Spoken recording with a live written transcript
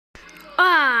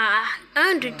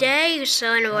and today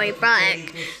son way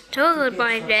back. Total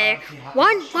by day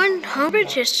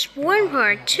 100 is 1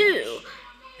 part 2.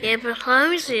 It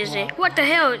becomes easy. What the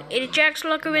hell? THX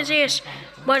logo is this?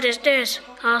 What is this?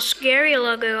 How scary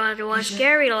logo are one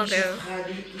scary logo.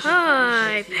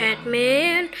 Hi, Pet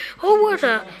Man. Oh, what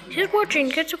the? He's watching.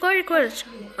 Get the quiz.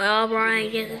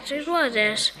 Alright, this is what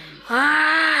this.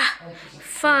 Fine.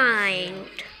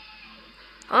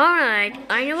 Alright,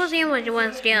 I know what it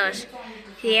was just.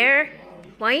 Here?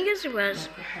 Why is it was?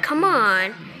 Come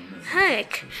on.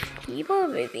 Heck, you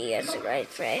probably be as the right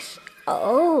face.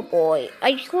 Oh boy,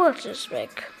 I scored this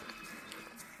trick.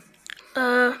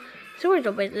 So we're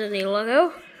the Disney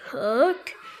logo.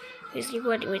 Look. You see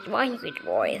what with language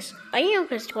voice. I am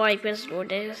just quite visible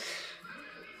this.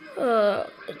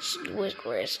 It's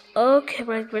whispers. Okay,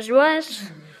 right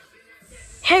was.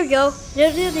 Here we go.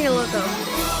 There's the Disney logo.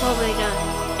 Probably done.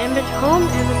 And it's home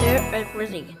and there at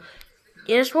Disney.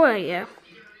 Yes, what? Yeah.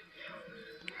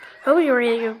 Hope you're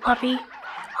ready, puppy.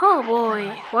 Oh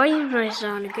boy, why you raise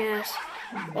on the gas?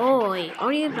 Boy, I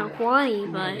don't even know why,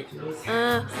 but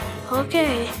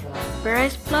okay.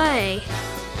 Let's play.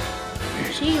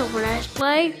 See you when I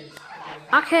play.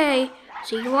 Okay.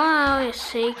 See you while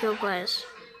see you bless.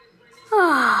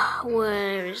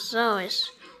 Where is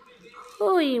always?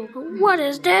 Oh, what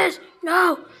is this?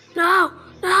 No, I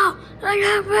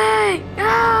can't be.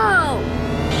 No.